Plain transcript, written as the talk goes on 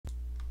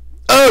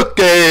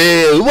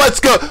Okay, what's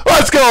going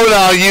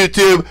on,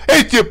 YouTube?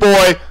 It's your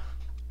boy.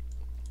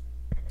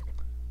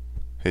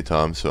 Hey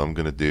Tom, so I'm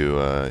gonna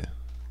do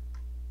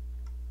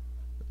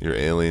your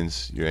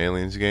aliens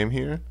game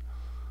here.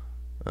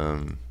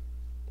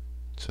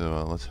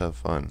 So let's have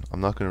fun.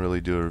 I'm not gonna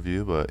really do a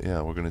review, but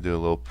yeah, we're gonna do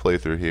a little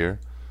playthrough here.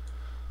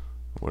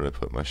 Where did I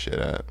put my shit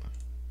at?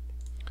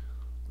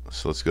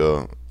 So let's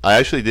go. I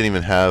actually didn't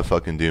even have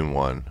fucking Doom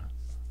 1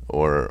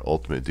 or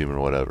Ultimate Doom or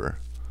whatever.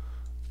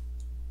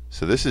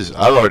 So this is,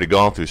 I've already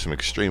gone through some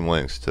extreme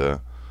lengths to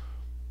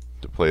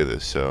play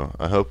this, so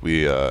I hope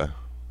we have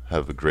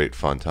a great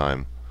fun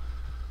time.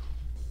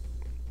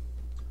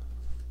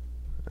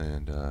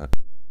 And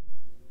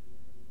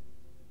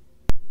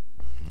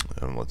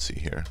let's see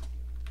here.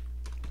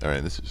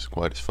 Alright, this is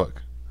quiet as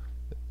fuck.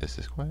 Is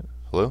this quiet?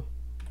 Hello?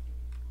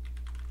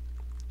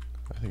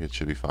 I think it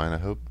should be fine, I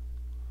hope.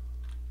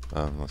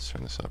 Let's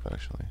turn this up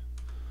actually.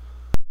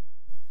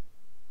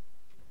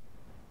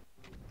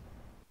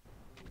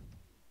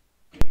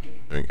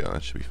 There we go,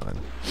 that should be fine.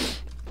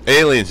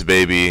 Aliens,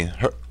 baby!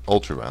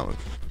 Ultraviolet.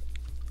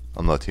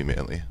 I'm not too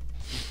manly.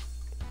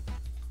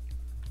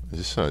 Is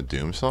this a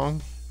Doom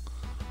song?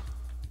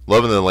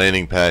 Loving the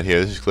landing pad here.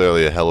 This is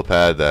clearly a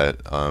helipad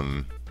that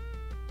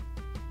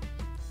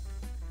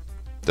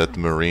that the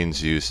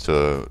Marines use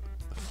to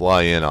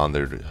fly in on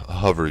their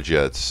hover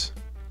jets.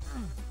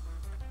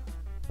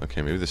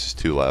 Okay, maybe this is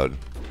too loud.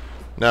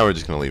 Now we're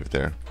just gonna leave it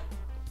there.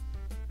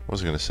 What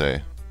was I gonna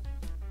say?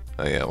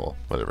 Oh yeah, well,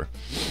 whatever.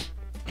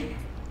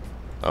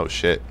 Oh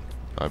shit.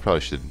 I probably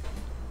should.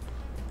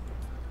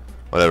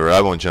 Whatever,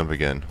 I won't jump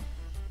again.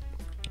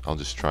 I'll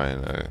just try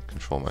and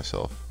control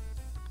myself.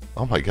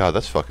 Oh my god,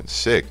 that's fucking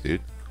sick,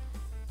 dude.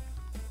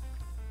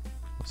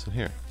 What's in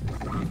here?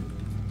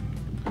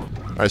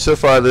 Alright, so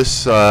far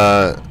this,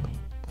 what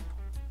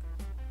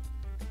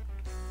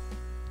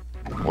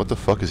the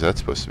fuck is that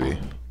supposed to be?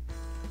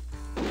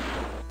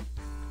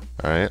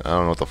 Alright, I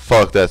don't know what the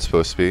fuck that's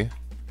supposed to be.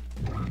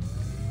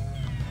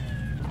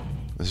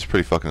 This is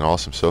pretty fucking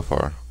awesome so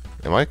far.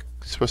 Am I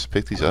supposed to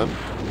pick these up?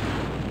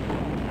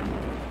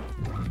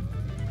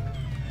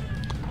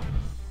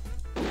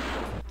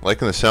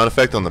 Liking the sound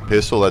effect on the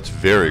pistol, that's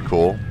very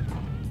cool.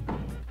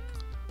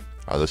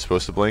 Are they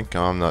supposed to blink?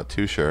 I'm not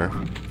too sure.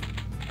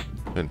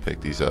 Didn't pick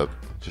these up,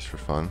 just for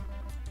fun.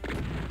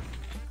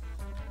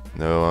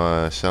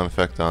 No sound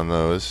effect on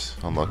those,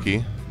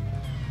 unlucky.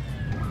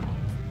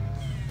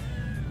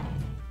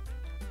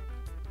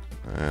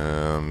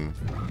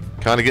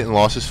 Kinda getting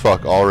lost as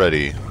fuck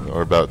already,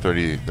 or about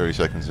 30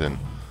 seconds in.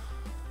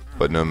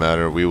 But no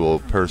matter, we will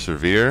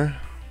persevere.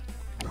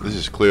 This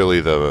is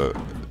clearly the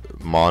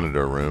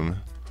monitor room,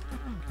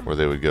 where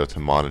they would go to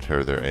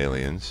monitor their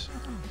aliens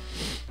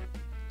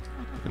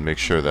and make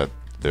sure that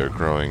they're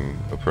growing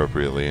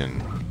appropriately.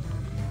 And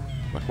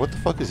like, what the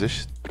fuck is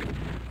this?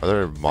 Are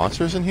there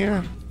monsters in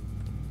here?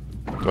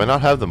 Do I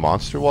not have the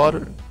monster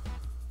water?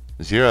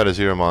 0 out of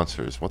 0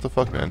 monsters. What the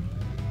fuck, man?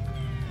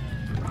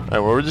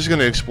 Alright, well, we're just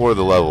gonna explore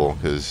the level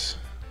because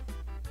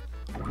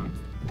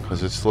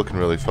it's looking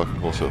really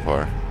fucking cool so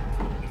far.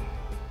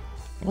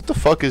 What the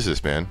fuck is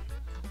this, man?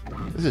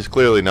 This is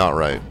clearly not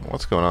right.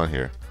 What's going on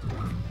here?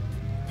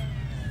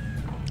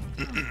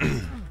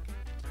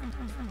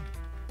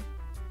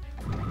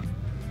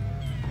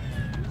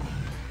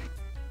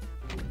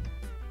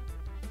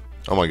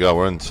 Oh my god,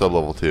 we're in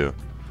sub-level 2.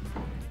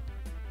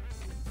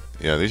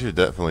 Yeah, these are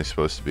definitely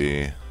supposed to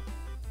be... I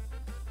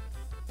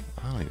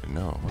don't even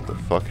know. What the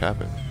fuck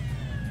happened?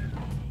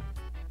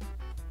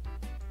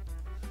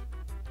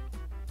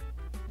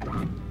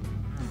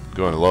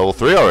 Going to level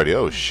 3 already.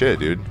 Oh shit,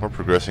 dude. We're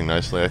progressing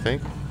nicely, I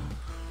think.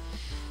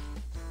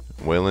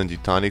 Wayland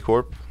Yutani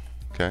Corp.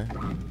 Okay.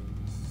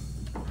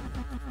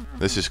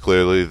 This is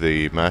clearly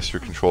the master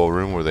control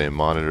room where they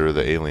monitor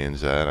the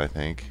aliens at, I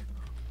think.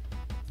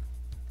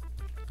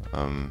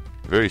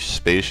 Very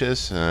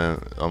spacious.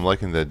 I'm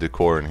liking the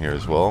decor in here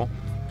as well.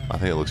 I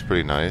think it looks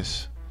pretty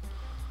nice.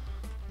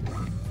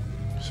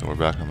 So we're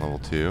back on level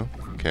 2.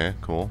 Okay,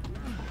 cool.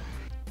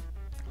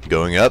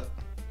 Going up.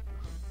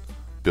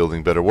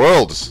 Building better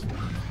worlds.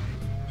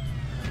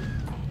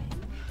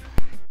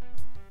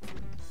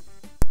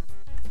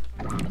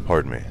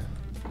 Pardon me.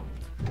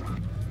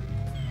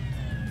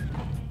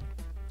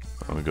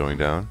 I'm going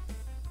down.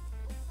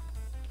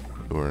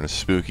 We're in a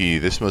spooky...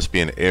 This must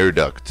be an air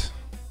duct.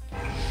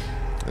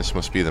 This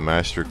must be the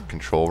master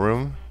control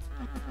room.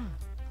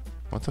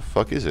 What the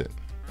fuck is it?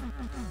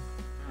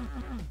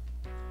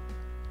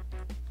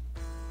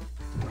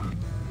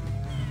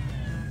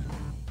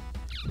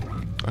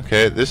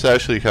 Okay, this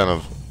actually kind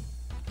of...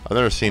 I've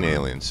never seen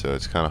Aliens, so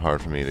it's kind of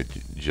hard for me to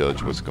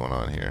judge what's going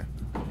on here.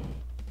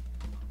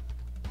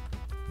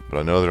 But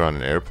I know they're on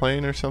an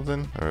airplane or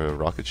something, or a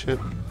rocket ship.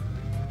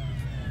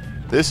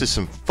 This is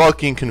some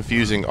fucking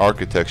confusing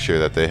architecture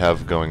that they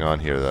have going on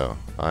here, though.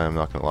 I am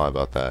not gonna lie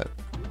about that.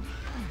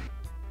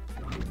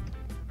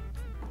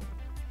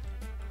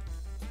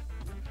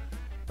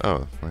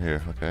 Oh, we're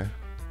here, okay.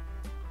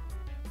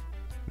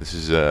 This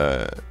is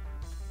a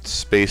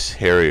Space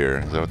Harrier,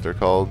 is that what they're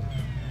called?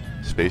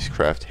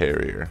 Spacecraft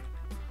Harrier.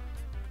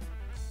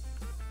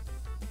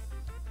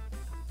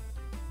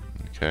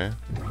 Okay.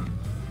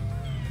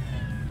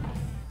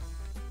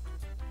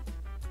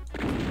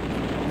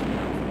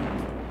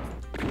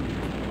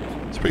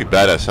 It's a pretty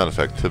badass sound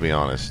effect, to be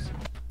honest.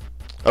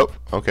 Oh,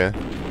 okay.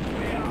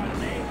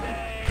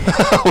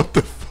 What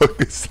the fuck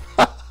is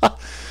that?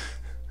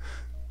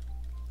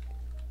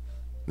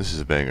 This is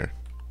a banger.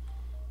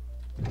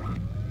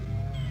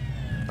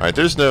 Alright,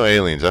 there's no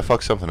aliens. I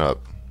fucked something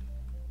up.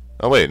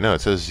 Oh wait, no,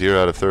 it says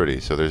 0 out of 30.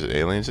 So there's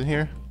aliens in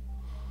here?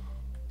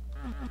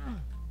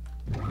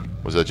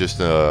 Was that just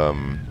a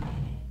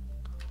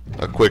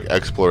quick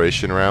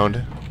exploration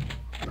round?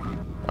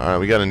 Alright,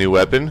 we got a new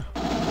weapon.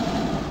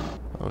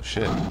 Oh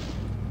shit.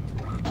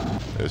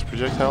 There's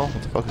projectile?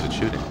 What the fuck is it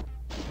shooting?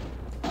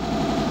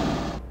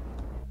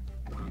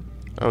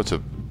 Oh, it's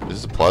a...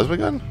 Is this a plasma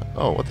gun?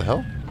 Oh, what the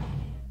hell?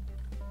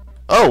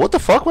 Oh, what the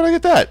fuck? Where'd I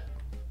get that?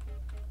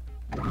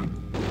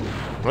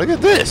 Where'd I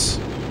get this?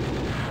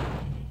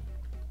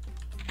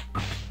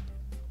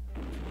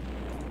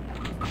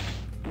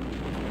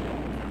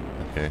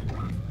 Okay.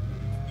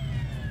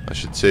 I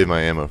should save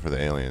my ammo for the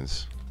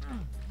aliens.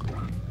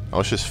 I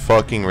wish this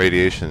fucking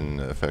radiation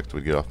effect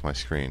would get off my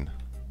screen.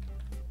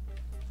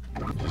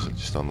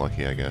 Just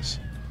unlucky, I guess.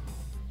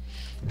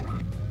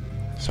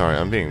 Sorry,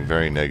 I'm being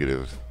very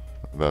negative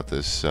about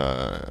this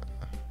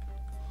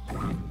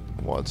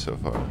WOD so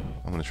far.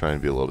 I'm gonna try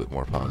and be a little bit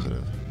more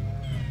positive.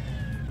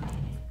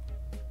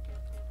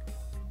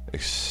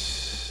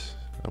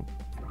 Oh.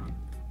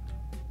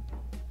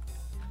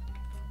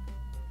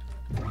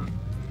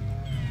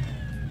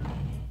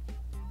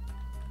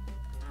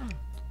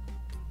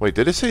 Wait,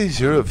 did it say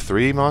 0 of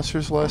 3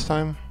 monsters last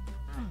time?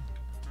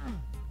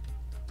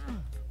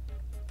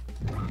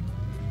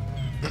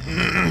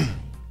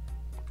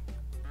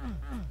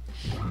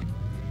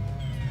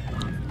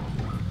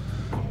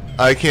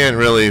 I can't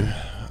really...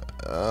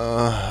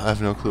 I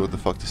have no clue what the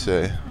fuck to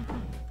say.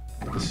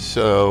 This is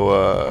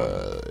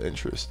so,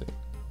 interesting.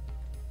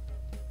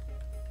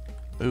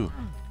 Ooh.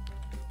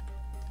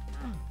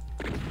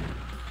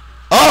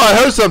 Oh, I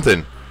heard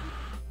something!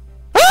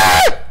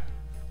 Ah!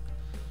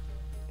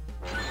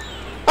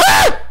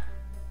 Ah!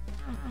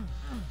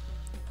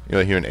 You know,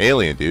 I hear an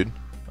alien, dude.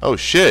 Oh,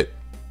 shit.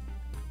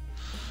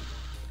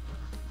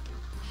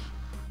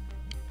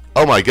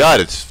 Oh my god,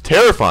 it's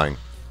terrifying.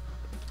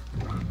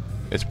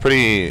 It's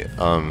pretty,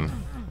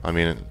 I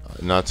mean,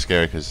 not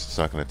scary because it's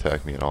not going to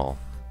attack me at all.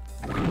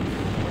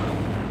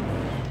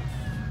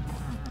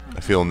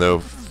 I feel no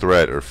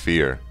threat or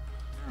fear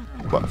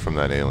from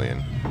that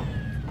alien.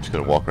 I'm just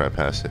going to walk right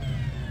past it.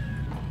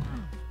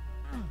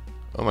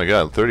 Oh my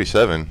god,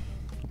 37.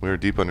 We're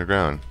deep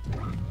underground.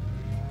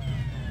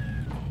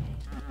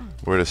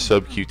 We're at a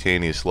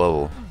subcutaneous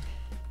level.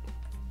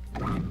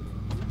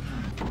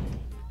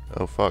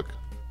 Oh fuck.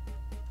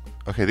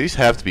 Okay, these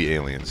have to be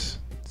aliens.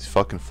 These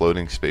fucking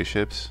floating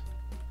spaceships.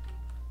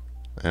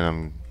 And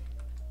I'm...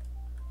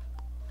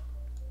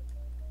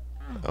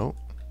 Oh.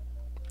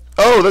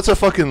 Oh, that's a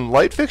fucking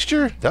light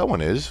fixture? That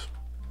one is.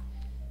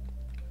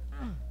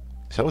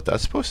 Is that what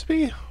that's supposed to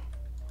be?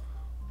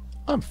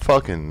 I'm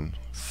fucking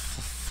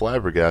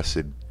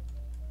flabbergasted.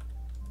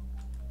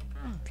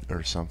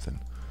 Or something.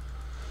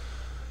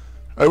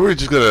 Alright, we're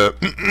just gonna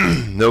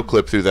no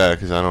clip through that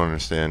because I don't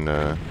understand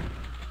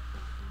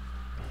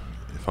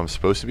if I'm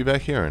supposed to be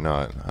back here or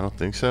not. I don't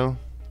think so.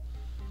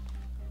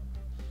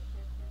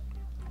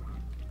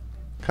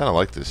 Kind of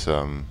like this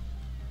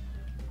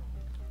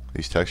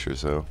these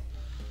textures though.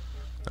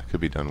 That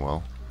could be done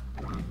well.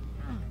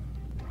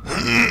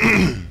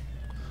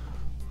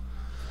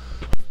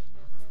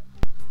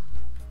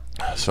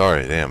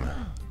 Sorry, damn.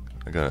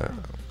 I got a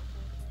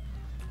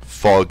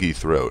foggy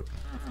throat.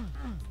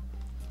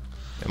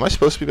 Am I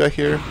supposed to be back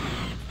here?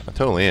 I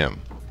totally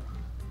am.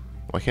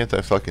 Why can't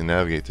I fucking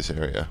navigate this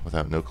area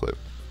without no clip?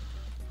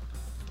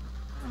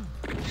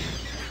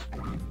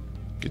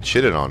 Get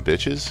shitted on,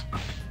 bitches.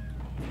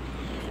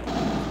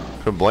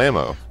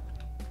 Kablamo.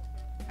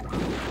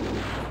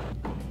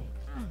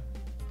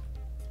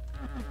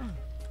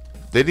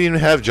 They didn't even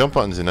have jump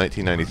buttons in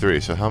 1993,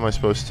 so how am I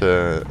supposed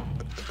to...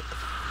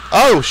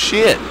 Oh,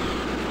 shit!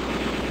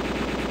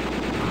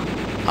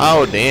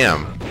 Oh,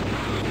 damn.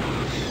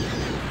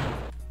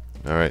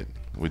 Alright,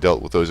 we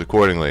dealt with those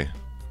accordingly.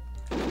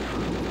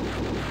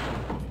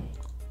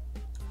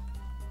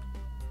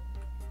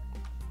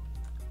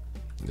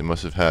 They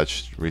must have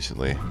hatched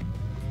recently.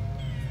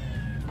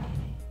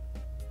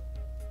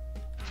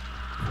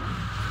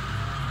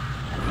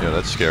 Yeah,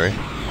 that's scary.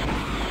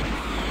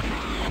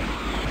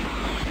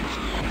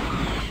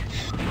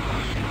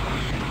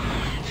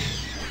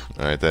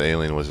 Alright, that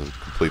alien was a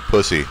complete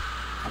pussy.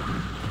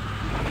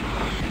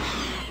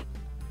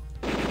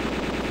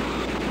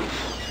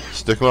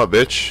 Stick him up,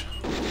 bitch.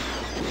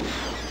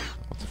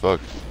 What the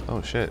fuck?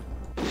 Oh, shit.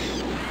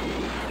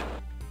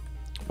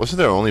 Wasn't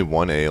there only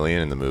one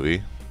alien in the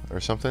movie or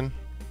something?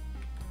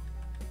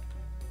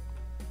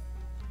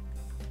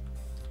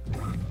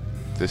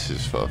 This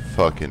is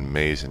fucking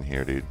maze in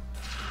here, dude.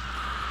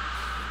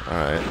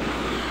 Alright.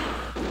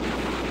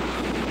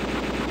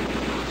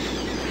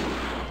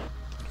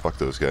 Fuck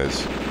those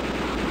guys.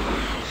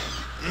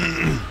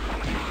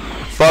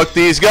 Fuck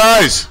these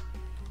guys!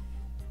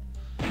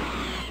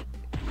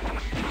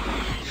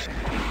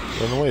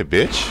 Run away,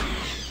 bitch.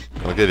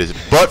 I'll get his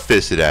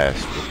butt-fisted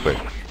ass real quick.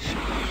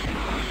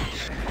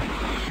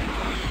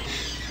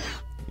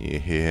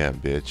 Yeah,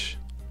 bitch.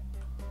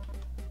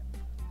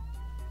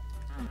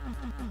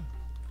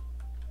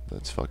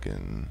 That's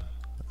fucking...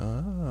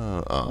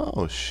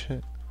 Oh,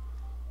 shit.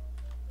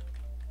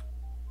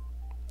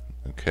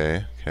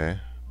 Okay, okay.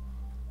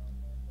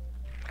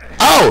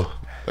 Oh!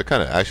 That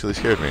kind of actually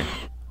scared me.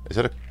 Is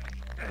that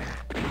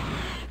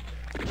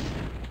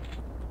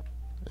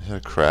a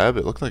crab?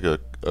 It looked like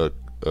a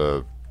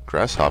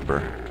grasshopper.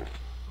 What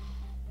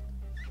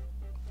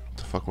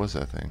the fuck was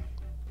that thing?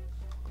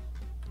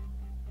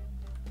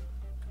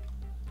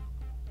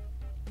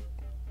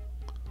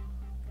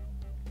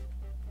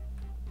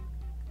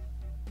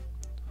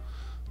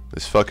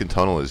 This fucking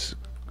tunnel is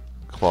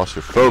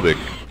claustrophobic.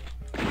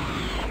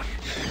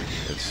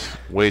 It's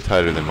way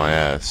tighter than my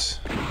ass.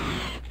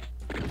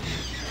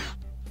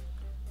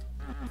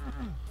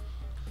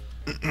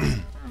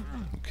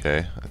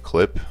 Okay, a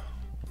clip.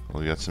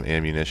 We got some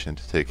ammunition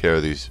to take care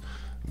of these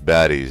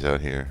baddies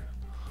out here.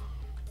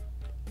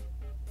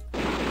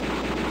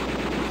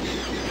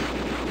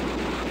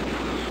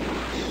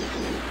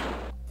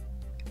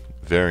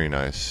 Very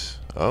nice.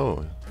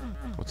 Oh,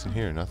 what's in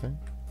here? Nothing?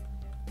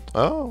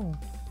 Oh,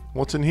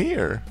 what's in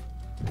here?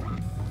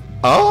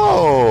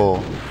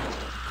 Oh!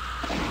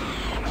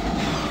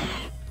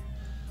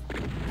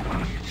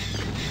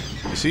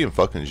 You see him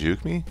fucking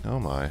juke me? Oh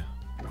my.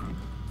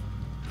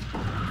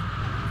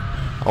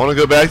 I want to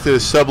go back to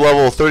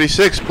sub-level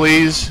 36,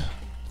 please.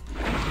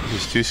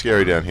 This is too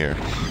scary down here.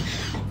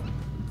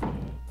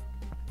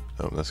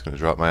 Oh, that's going to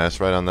drop my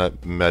ass right on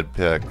that med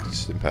pack,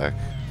 stim pack,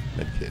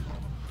 med kit.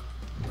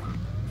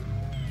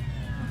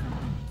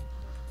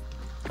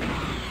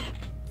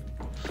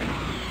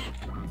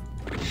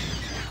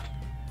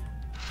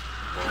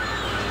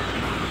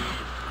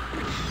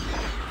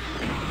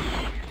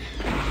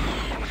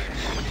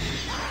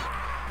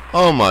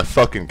 Oh my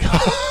fucking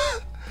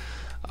god.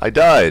 I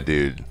died,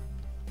 dude.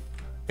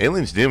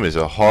 Alien's Doom is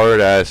a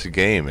hard-ass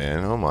game,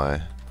 man. Oh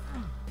my.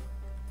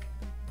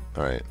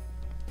 Alright.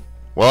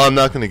 Well, I'm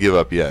not going to give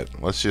up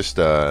yet. Let's just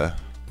go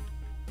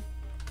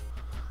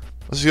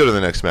to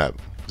the next map,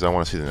 because I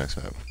want to see the next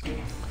map.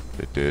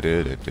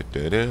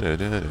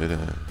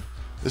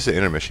 This is the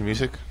intermission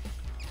music?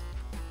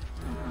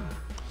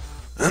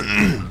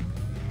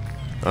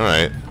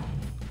 Alright.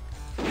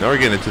 Now we're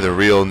getting into the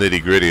real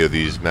nitty-gritty of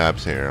these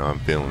maps here. I'm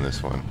feeling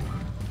this one.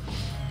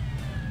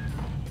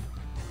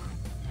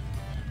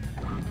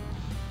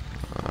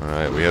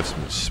 Alright, we have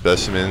some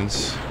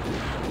specimens.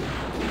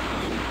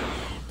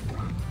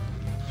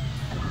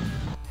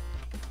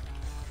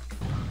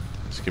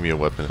 Just give me a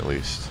weapon at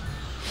least.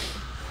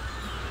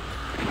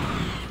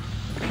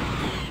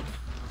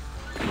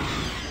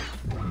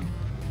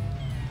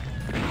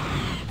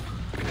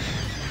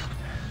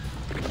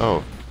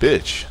 Oh,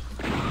 bitch.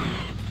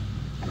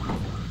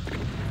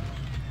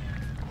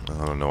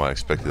 I don't know why I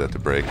expected that to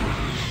break.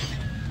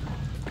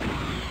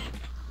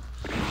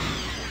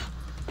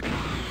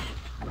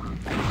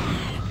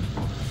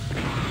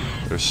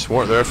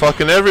 They're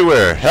fucking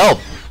everywhere. Help!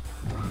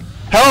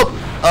 Help!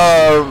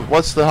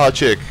 What's the hot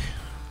chick?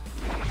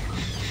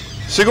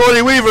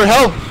 Sigourney Weaver,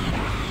 help!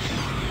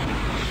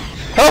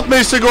 Help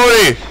me,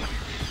 Sigourney!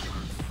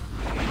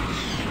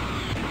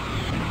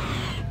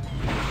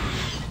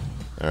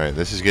 Alright,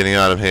 this is getting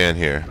out of hand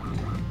here.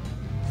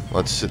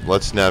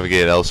 Let's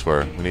navigate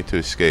elsewhere. We need to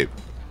escape.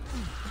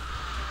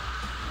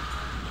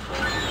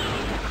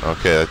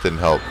 Okay, that didn't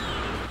help.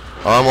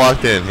 Oh, I'm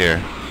locked in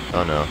here.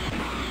 Oh no.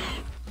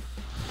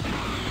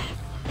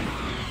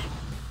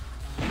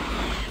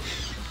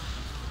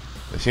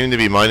 They seem to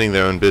be minding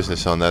their own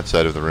business on that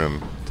side of the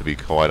room, to be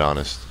quite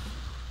honest.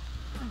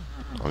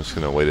 I'm just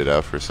gonna wait it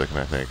out for a second,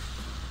 I think.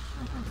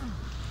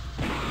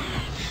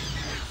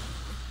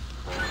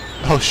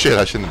 Oh shit,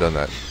 I shouldn't have done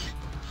that.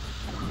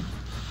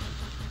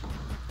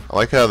 I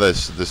like how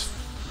this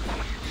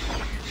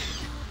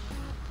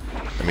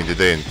I mean, did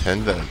they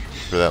intend that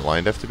for that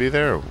line to have to be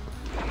there, or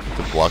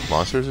to block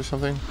monsters or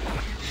something?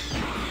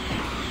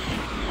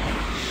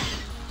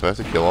 Do I have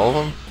to kill all of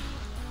them?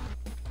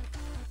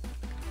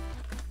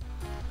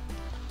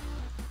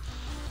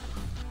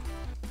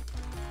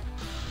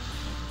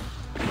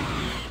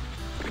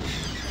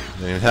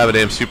 They even have a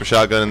damn super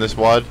shotgun in this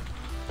wad?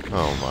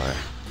 Oh my.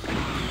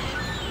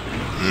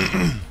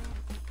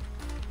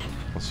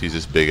 Let's use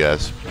this big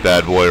ass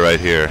bad boy right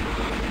here.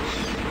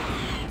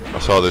 I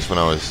saw this when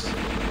I was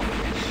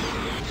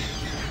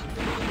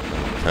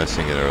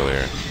testing it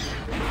earlier.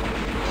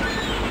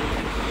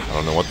 I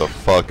don't know what the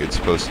fuck it's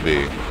supposed to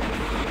be,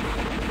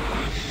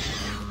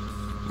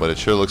 but it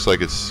sure looks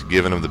like it's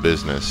giving them the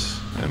business,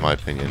 in my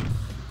opinion.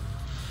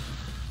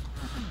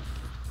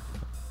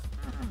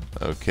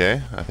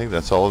 Okay, I think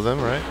that's all of them,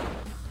 right?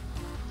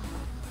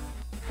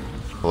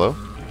 Hello?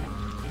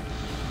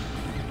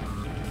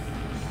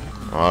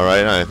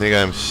 Alright, I think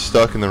I'm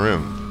stuck in the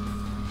room.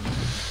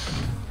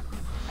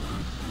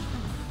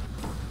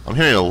 I'm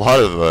hearing a lot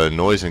of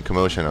noise and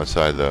commotion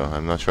outside, though.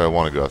 I'm not sure I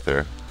want to go out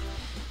there.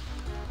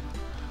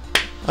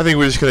 I think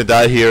we're just gonna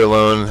die here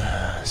alone,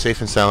 safe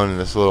and sound in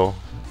this little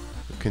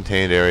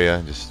contained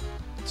area. Just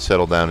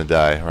settle down and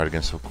die right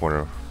against the corner.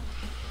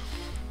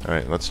 All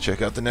right, let's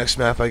check out the next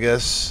map, I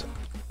guess.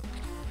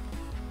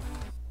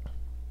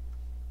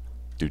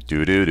 Do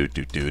do do do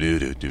do do do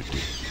do do.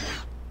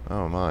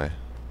 Oh my!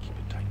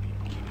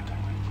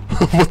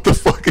 What the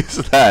fuck is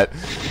that?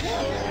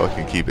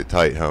 Fucking keep it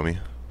tight, homie.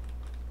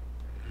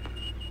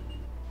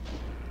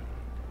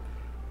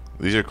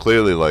 These are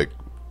clearly like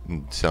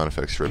sound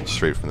effects ripped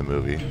straight from the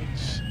movie,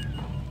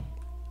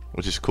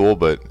 which is cool,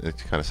 but it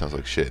kind of sounds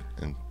like shit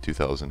in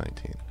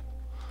 2019.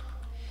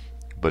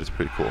 But it's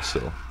pretty cool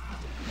still.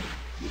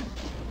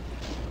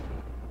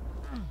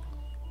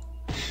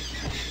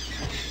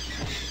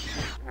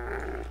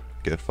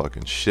 Get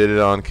fucking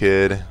shitted on,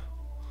 kid.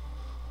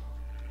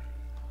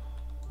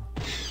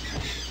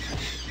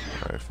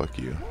 Alright, fuck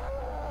you.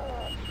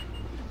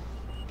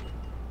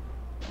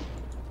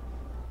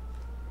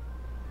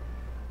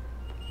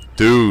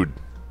 Dude,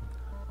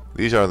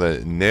 these are the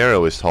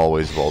narrowest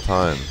hallways of all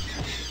time.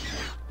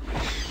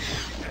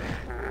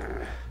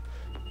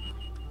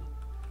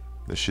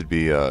 This should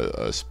be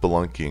a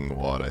spelunking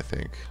wad, I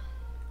think.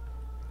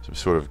 Some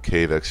sort of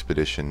cave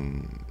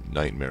expedition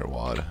nightmare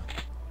wad.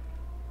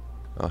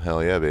 Oh,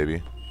 hell yeah,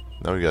 baby.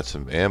 Now we got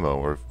some ammo.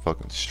 We're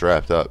fucking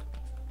strapped up.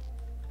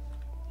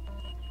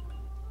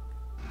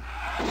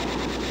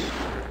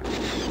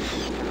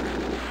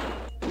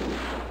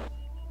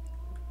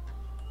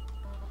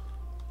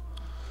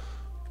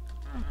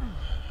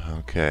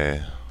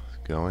 Okay,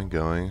 going.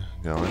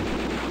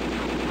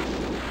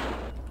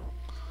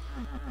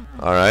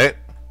 Alright.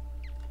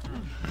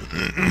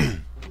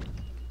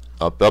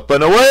 Up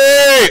and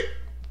away!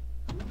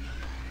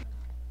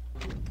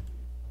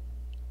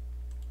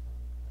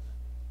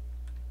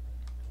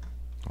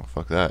 Oh,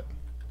 fuck that.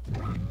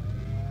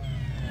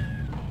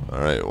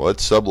 Alright, what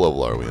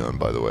sub-level are we on,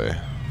 by the way?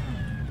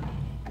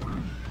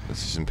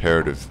 This is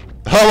imperative.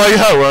 Oh my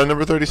god, we're on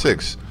number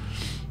 36.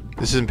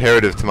 This is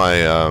imperative to my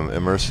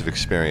immersive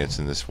experience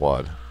in this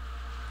WAD.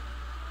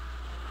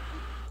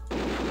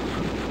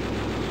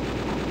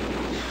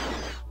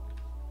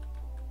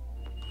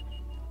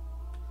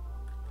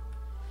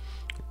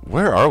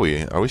 Where are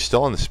we? Are we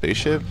still on the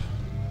spaceship?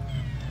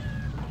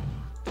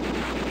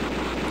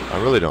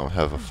 I really don't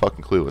have a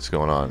fucking clue what's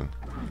going on.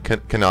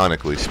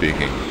 Canonically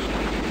speaking.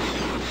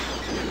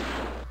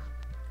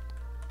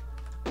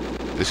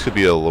 This could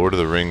be a Lord of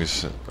the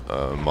Rings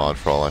mod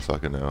for all I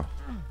fucking know.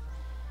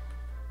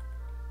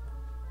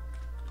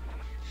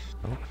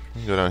 Oh, we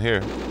can go down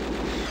here.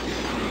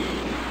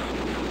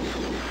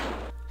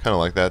 Kinda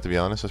like that, to be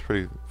honest. That's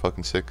pretty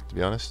fucking sick, to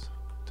be honest.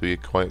 To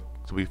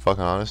be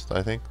fucking honest,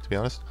 I think, to be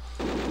honest.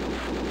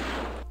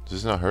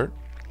 Does this not hurt?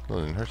 Well,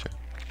 it didn't hurt you.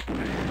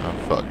 Oh,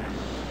 fuck.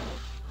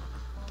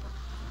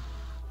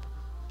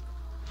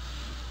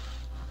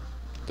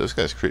 Those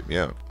guys creep me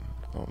out.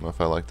 I don't know if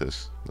I like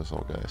those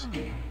old guys.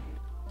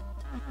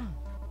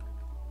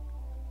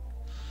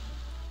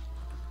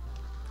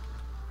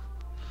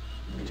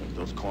 Check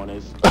those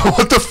corners.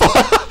 What the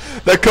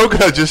fuck? That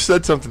coconut just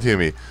said something to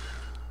me.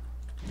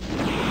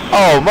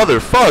 Oh,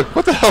 motherfuck!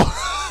 What the hell?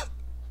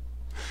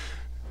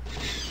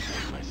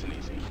 Nice and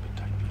easy.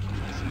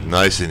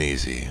 Nice and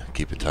easy.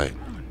 Keep it tight.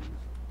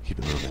 Keep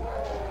it moving.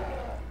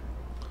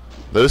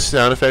 Those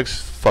sound effects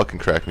fucking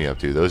crack me up,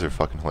 dude. Those are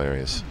fucking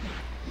hilarious.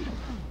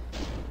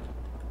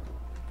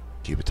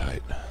 Keep it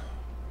tight.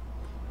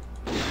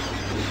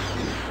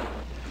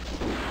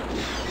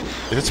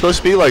 Is it supposed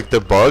to be like the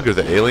bug or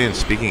the alien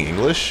speaking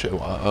English?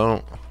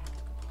 I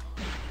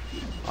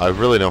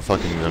really don't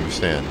fucking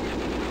understand.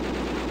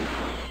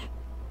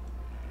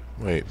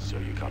 Wait. So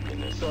you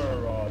copying this?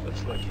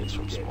 Looks like it's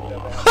from small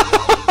arms.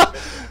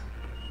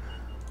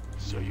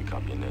 So you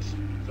copying this?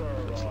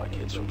 Looks like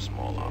it's from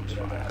small arms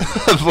fire.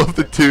 I love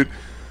the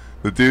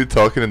dude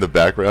talking in the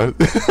background.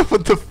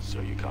 What the? So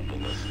you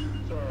copying this?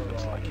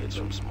 Looks like it's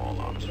from small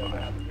arms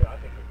fire.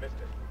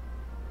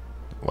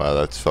 Wow,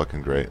 that's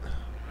fucking great.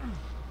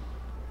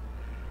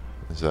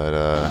 Is that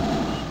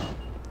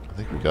I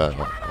think we got.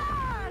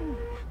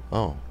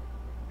 Oh.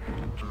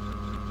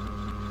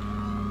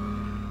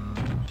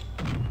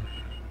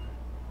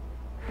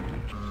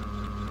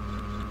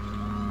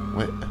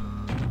 Wait.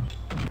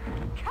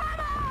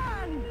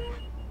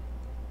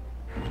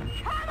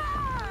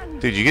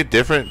 Dude, you get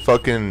different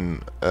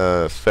fucking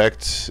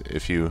effects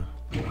if you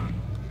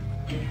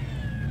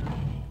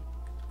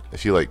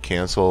like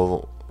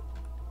cancel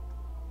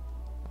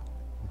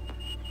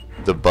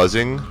the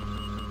buzzing.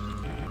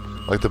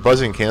 Like the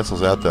buzzing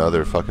cancels out the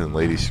other fucking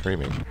lady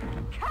screaming.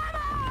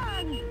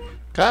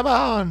 Come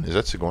on! Is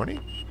that Sigourney?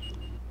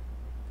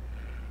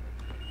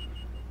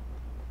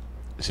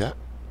 Is that?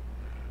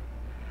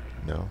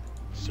 No.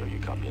 So you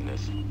copying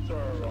this?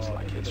 Looks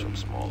like it's from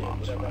small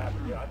arms fire.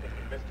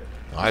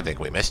 I think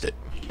we missed it.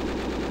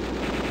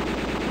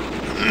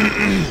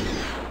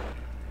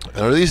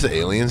 Are these the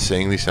aliens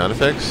saying these sound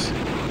effects?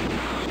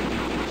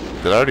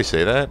 Did I already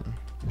say that?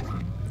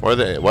 Why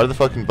do the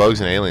fucking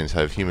bugs and aliens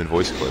have human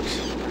voice clips?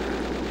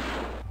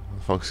 What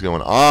the fuck's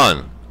going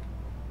on?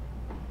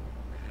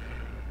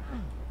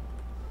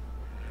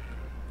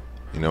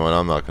 You know what?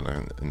 I'm not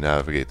gonna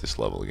navigate this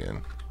level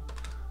again.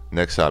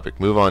 Next topic.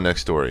 Move on.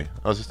 Next story.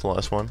 Oh, is this the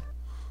last one?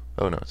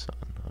 Oh no, it's not.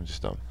 I'm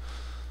just dumb.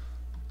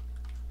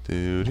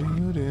 Do do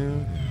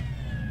do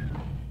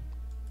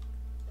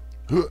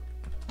do.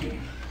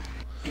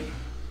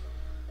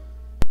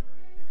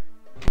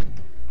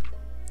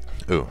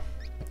 Ooh.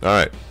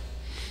 Alright.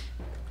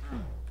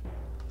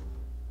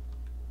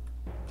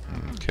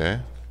 Okay.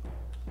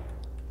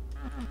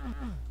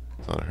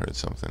 Thought I heard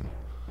something.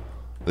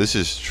 This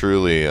is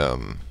truly, I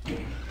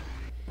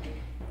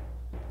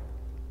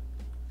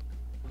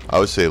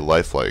would say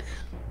lifelike.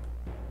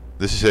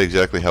 This is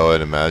exactly how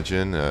I'd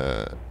imagine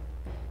a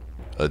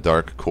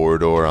dark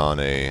corridor on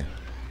a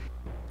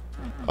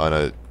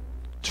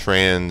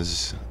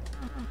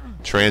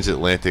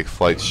transatlantic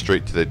flight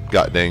straight to the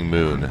goddamn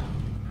moon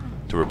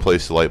to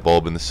replace the light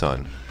bulb in the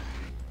sun.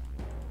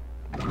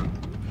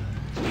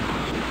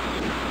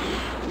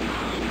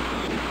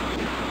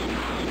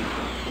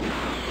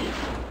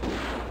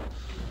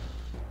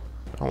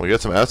 Oh, we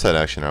got some outside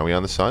action. Are we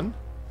on the sun?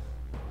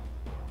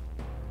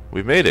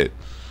 We've made it.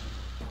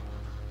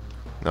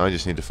 Now I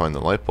just need to find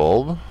the light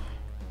bulb.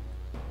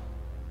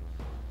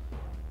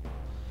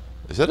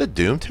 Is that a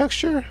Doom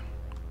texture?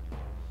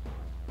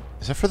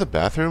 Is that for the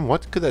bathroom?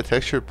 What could that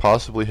texture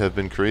possibly have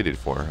been created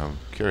for? I'm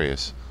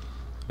curious.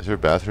 Is there a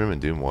bathroom in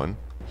Doom 1?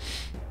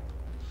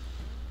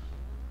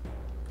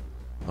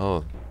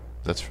 Oh,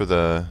 that's for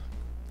the...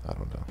 I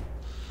don't know.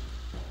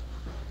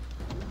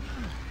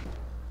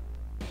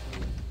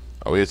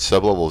 Are we at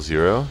sub-level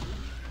 0?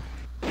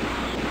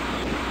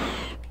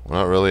 We're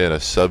not really at a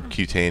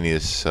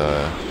subcutaneous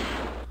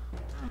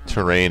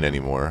terrain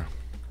anymore.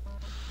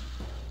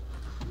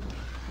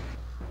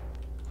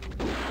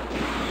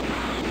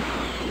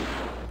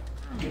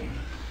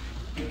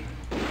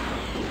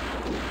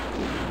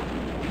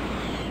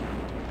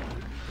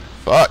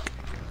 Fuck!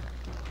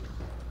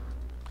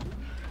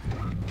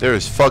 There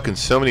is fucking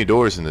so many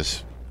doors in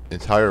this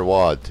entire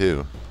wad,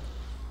 too.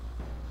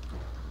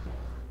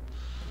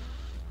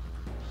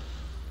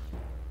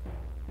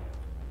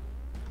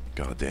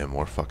 Goddamn,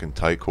 more fucking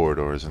tight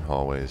corridors and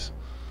hallways.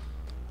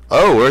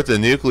 Oh, we're at the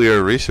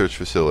nuclear research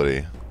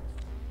facility.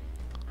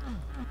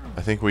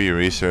 I think we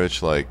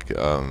research like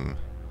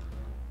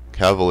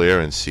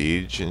Cavalier and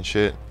Siege and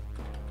shit.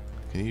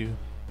 Can you...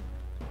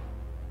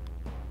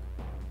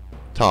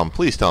 Tom,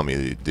 please tell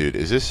me, dude,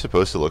 is this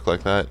supposed to look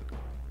like that?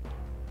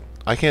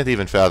 I can't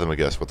even fathom a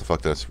guess what the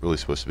fuck that's really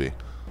supposed to be.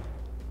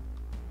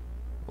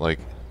 Like,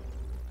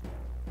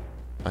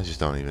 I just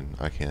don't even,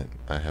 I can't,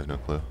 I have no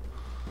clue.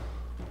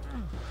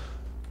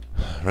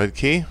 Red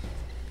key.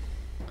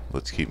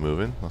 Let's keep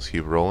moving. Let's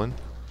keep rolling.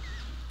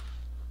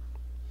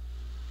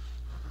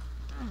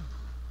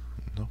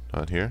 Nope,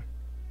 not here.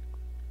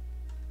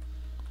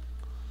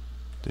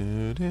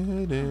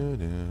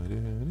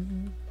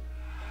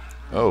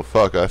 Oh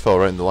fuck, I fell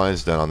right in the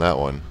lines down on that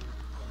one.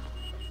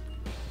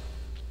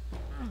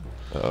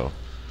 Uh-oh.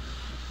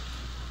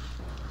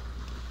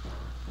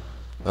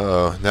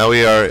 Uh-oh. Now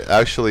we are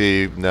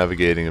actually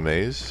navigating a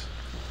maze.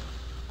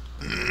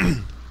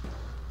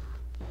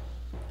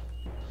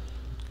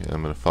 Yeah,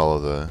 I'm gonna follow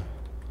the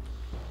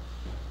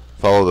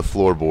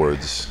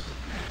floorboards.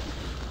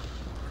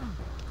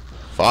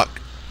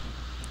 Fuck.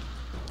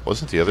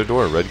 Wasn't the other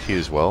door a red key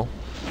as well?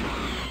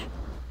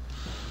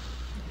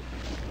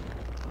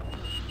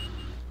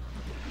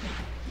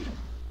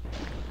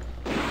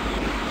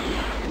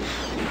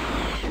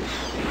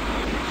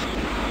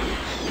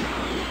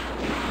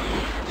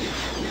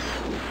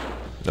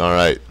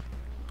 Alright.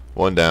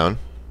 One down.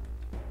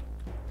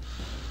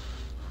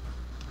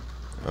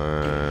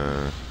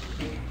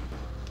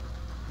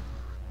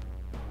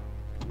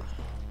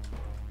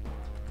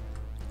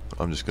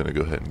 I'm just gonna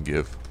go ahead and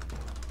give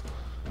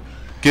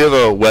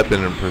a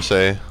weapon per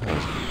se.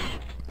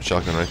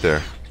 Shotgun right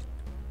there.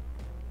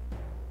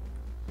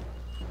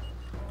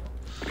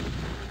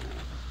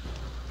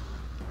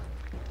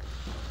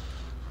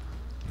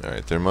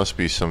 Alright, there must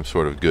be some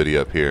sort of goodie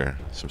up here.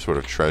 Some sort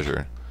of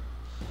treasure.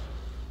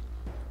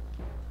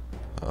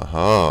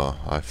 Aha,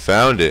 I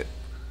found it.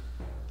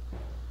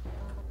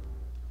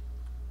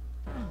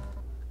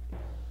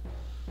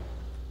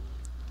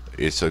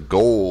 It's a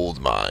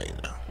gold mine.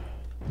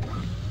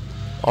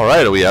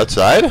 Alright, are we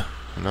outside?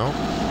 No?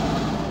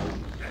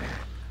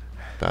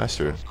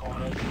 Bastard.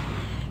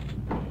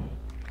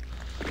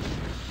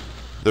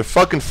 They're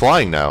fucking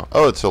flying now.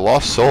 Oh, it's a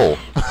lost soul.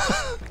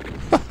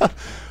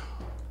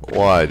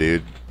 Why,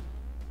 dude?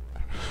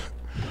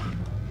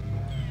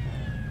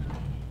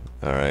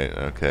 Alright,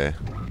 okay.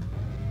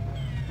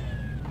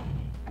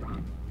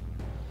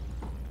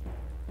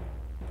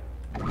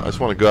 I just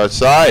want to go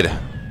outside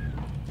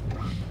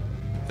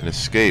and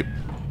escape.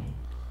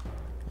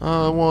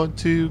 I want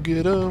to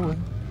get away.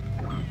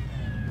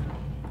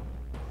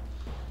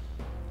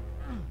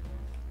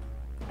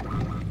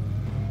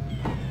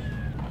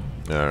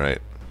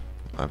 Alright.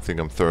 I think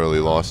I'm thoroughly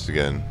lost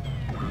again.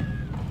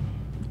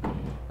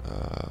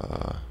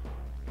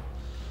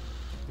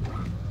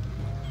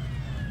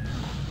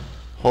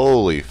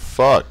 Holy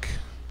fuck.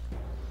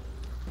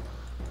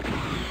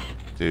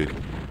 Dude.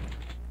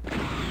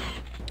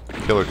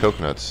 Killer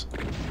coconuts.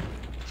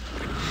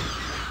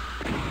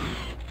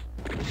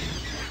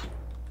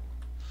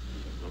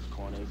 Those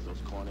corners, those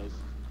corners.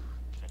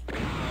 Check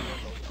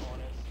those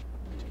corners.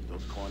 Check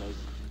those corners.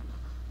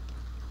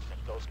 Check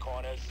those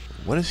corners.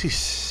 What is he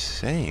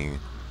saying?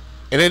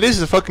 And it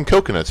is the fucking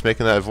coconuts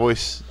making that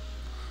voice,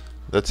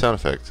 that sound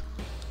effect.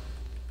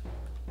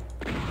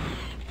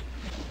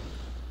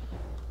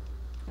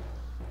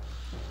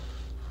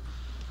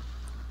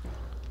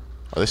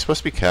 Are they supposed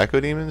to be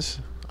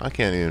cacodemons? I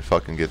can't even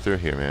fucking get through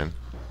here, man.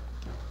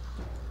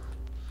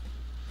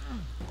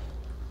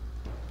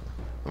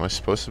 Am I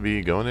supposed to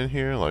be going in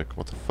here? Like,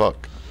 what the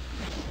fuck?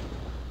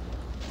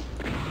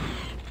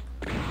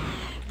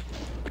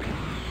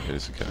 It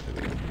is a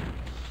cacodemon.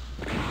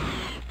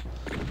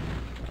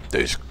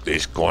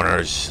 These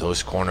corners,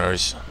 those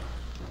corners.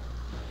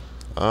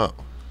 Oh.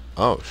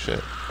 Oh,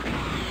 shit.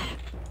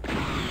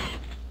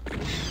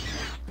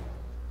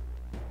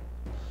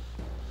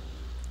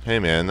 Hey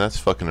man, that's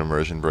fucking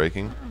immersion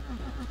breaking.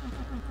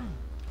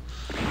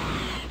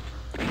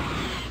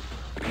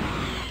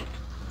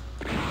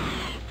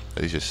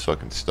 He's just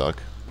fucking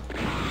stuck.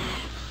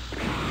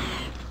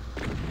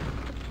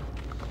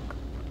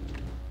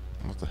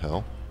 What the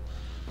hell?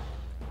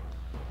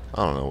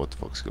 I don't know what the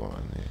fuck's going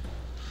on here.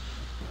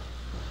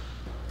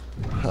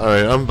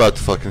 Alright, I'm about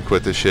to fucking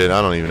quit this shit.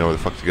 I don't even know where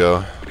the fuck to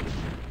go.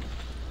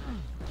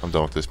 I'm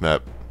done with this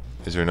map.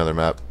 Is there another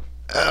map?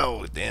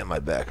 Oh, damn, my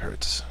back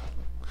hurts.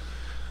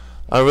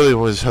 I really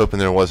was hoping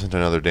there wasn't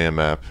another damn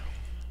map.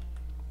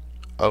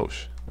 Oh,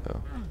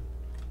 no.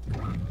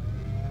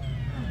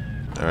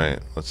 Alright,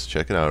 let's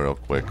check it out real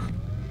quick.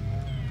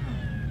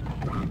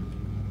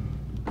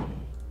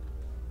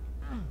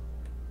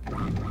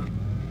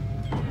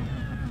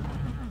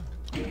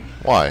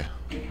 Why?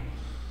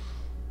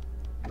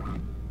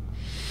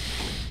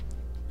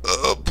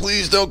 Oh,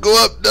 please don't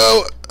go up.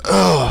 No.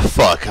 Oh,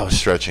 fuck. I was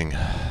stretching.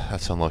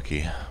 That's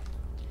unlucky.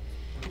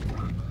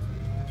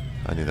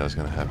 I knew that was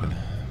going to happen.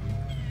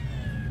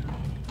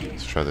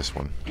 Let's try this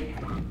one.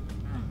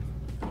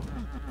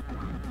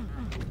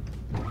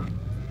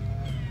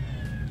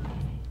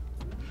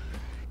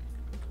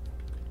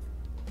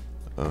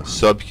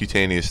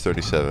 Subcutaneous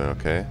 37,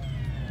 okay.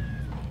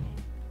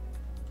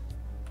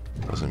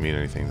 Doesn't mean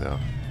anything though.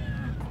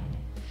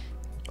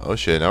 Oh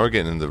shit, now we're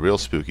getting into real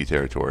spooky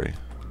territory.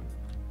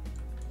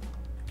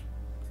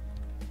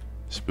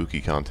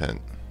 Spooky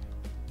content.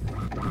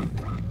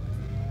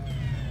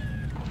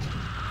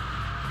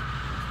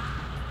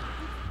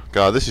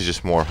 God, this is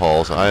just more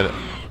halls.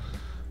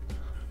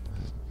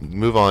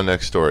 Move on,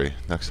 next story.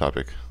 Next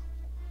topic.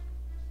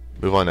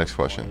 Move on, next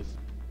question.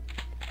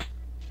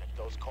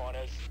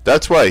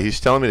 That's right, he's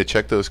telling me to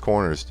check those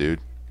corners, dude.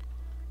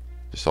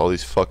 Just all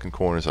these fucking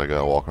corners I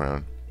gotta walk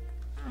around.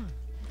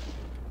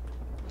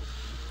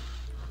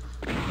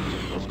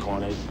 Those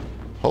corners.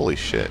 Holy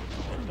shit.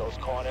 Those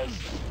corners.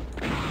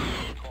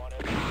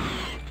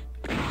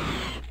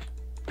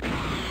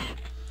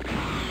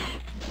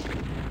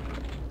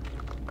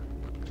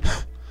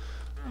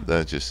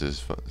 That just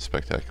is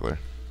spectacular.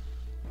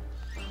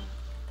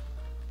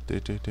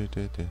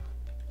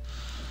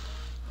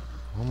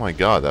 Oh my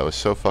god, that was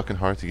so fucking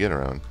hard to get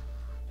around.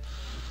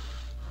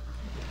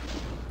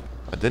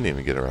 I didn't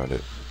even get around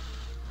it.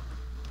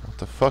 What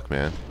the fuck,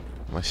 man?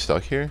 Am I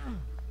stuck here?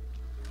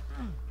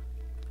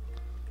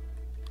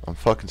 I'm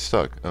fucking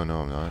stuck. Oh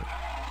no, I'm not.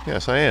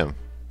 Yes, I am.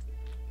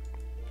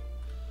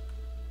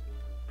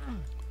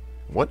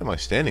 What am I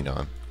standing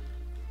on?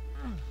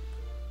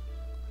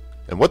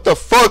 And what the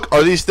fuck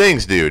are these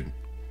things, dude?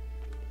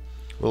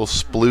 Little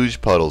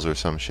splooge puddles or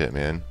some shit,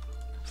 man.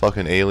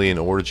 Fucking alien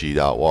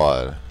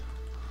orgy.wad.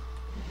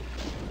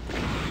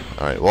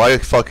 Alright, well I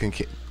fucking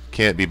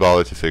can't be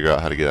bothered to figure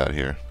out how to get out of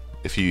here.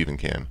 If you even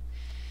can.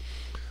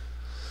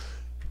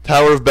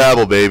 Tower of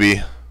Babel,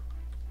 baby.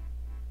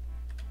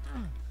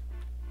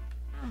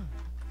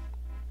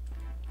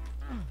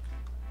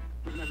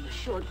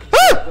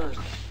 Ah!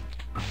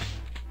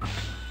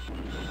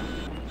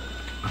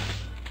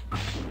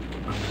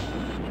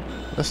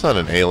 That's not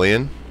an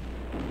alien.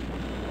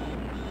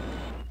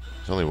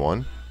 There's only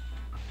one.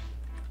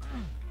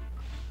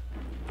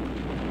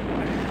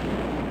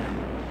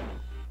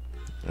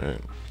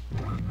 Alright.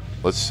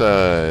 Let's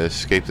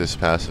escape this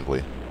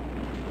passively.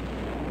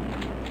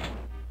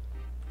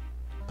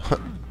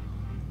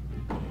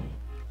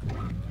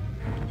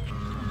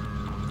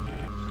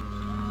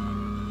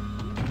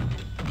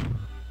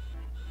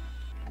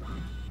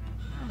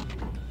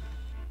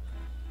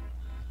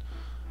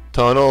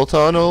 Tunnel,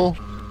 tunnel.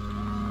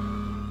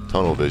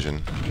 Tunnel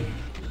vision.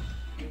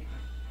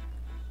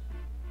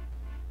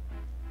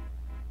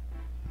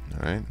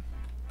 Alright.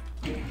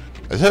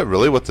 Is that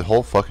really what the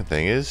whole fucking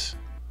thing is?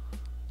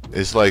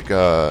 It's like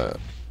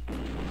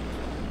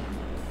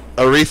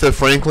Aretha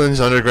Franklin's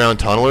underground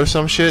tunnel or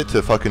some shit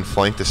to fucking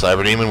flank the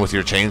cyber demon with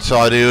your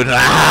chainsaw, dude.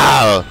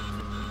 Ah!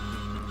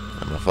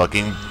 I'm a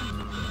fucking...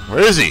 Where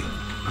is he?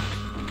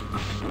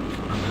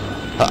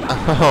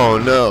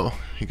 Oh no.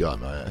 He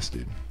got my ass,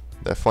 dude.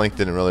 That flank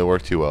didn't really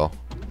work too well.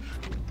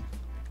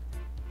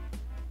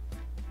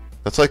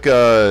 That's like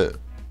the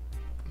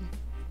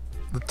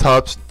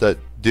tops that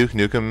Duke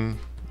Nukem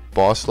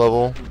boss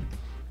level,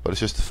 but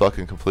it's just a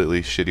fucking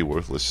completely shitty,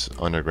 worthless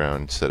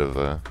underground instead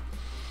of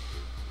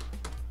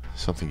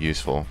something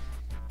useful.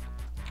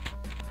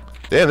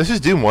 Damn, this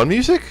is Doom 1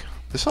 music?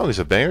 This song is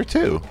a banger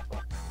too.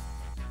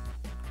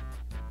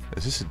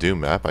 Is this a Doom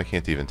map? I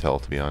can't even tell,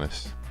 to be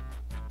honest.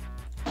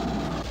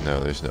 No,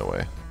 there's no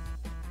way.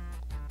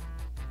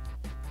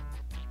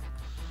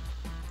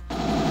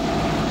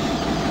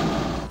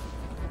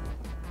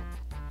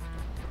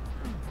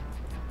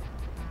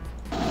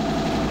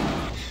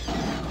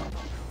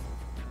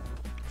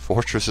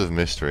 Fortress of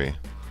Mystery.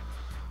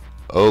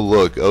 Oh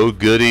look, oh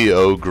goody,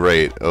 oh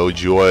great, oh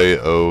joy,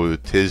 oh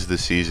 'tis the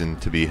season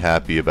to be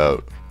happy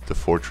about the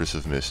Fortress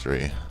of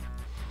Mystery.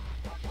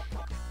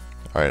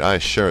 Alright, I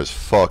sure as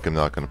fuck am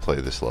not gonna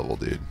play this level,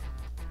 dude.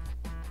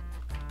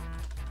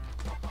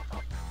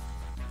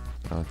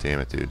 Oh damn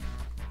it, dude.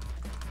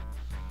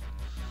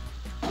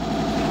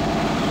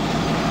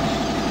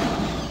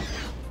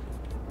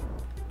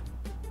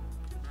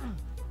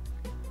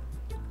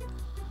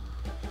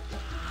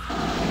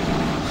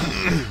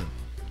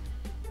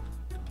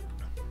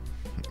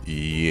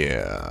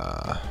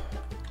 Yeah.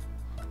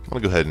 I'm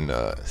gonna go ahead and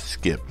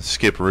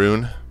skip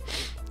rune.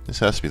 This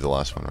has to be the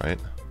last one, right?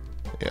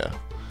 Yeah.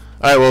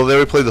 Alright, well there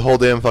we played the whole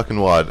damn fucking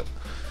WAD.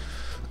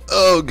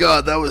 Oh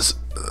god, that was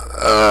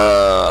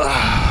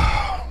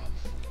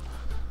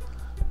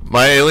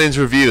my Aliens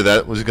review.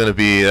 That's gonna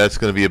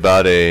be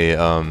about a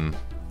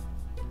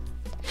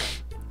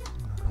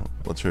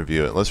let's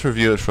review it. Let's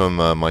review it from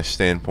my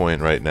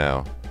standpoint right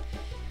now.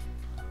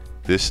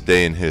 This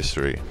day in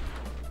history.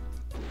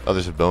 Oh,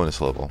 there's a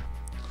bonus level.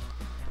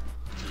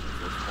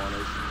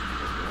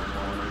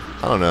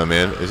 I don't know,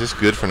 man. Is this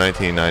good for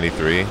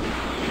 1993?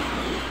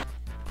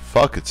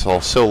 Fuck, it's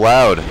all so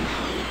loud.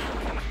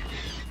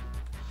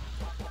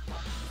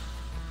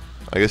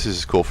 I guess this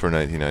is cool for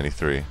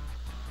 1993.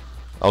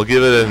 I'll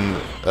give it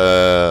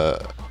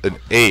an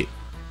 8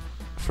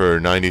 for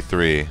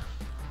 93.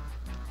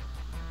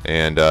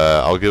 And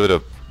I'll give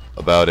it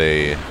about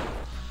a... You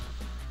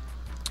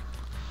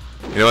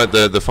know what?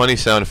 The funny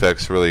sound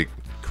effects really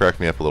cracked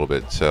me up a little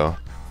bit, so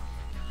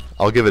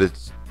I'll give it a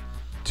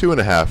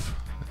 2.5.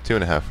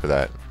 2.5 for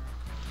that.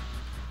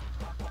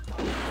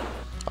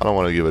 I don't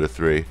want to give it a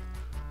 3,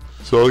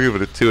 so I'll give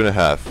it a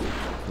 2.5.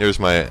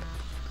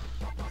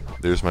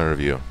 There's my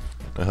review.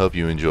 I hope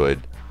you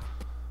enjoyed,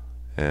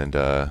 and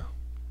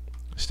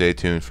stay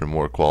tuned for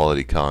more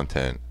quality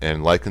content,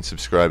 and like and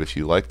subscribe if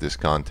you like this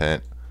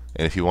content,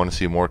 and if you want to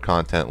see more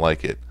content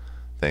like it.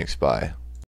 Thanks, bye.